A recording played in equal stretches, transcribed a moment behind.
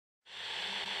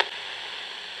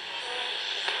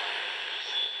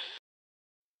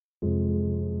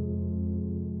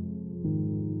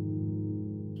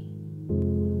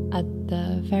at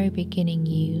the very beginning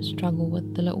you struggle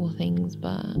with the little things,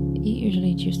 but you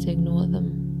usually choose to ignore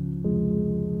them.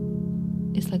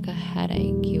 It's like a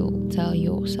headache. You'll tell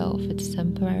yourself it's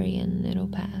temporary and it'll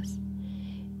pass.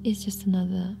 It's just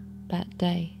another bad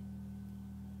day.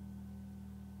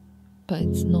 But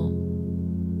it's not.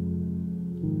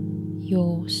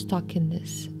 You're stuck in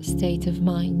this state of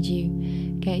mind. You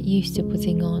get used to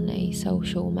putting on a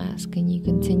social mask and you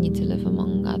continue to live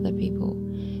among other people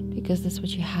because that's what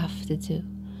you have to do.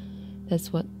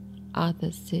 That's what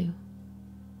others do.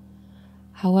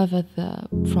 However, the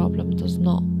problem does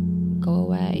not go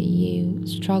away. You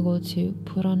struggle to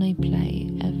put on a play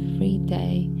every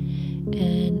day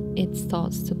and it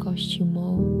starts to cost you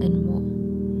more and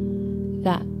more.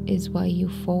 That is where you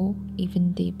fall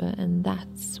even deeper, and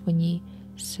that's when you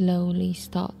slowly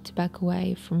start to back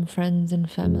away from friends and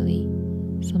family,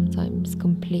 sometimes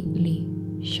completely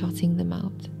shutting them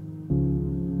out.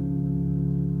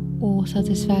 All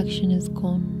satisfaction is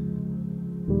gone.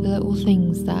 The little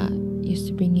things that used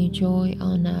to bring you joy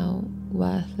are now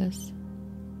worthless.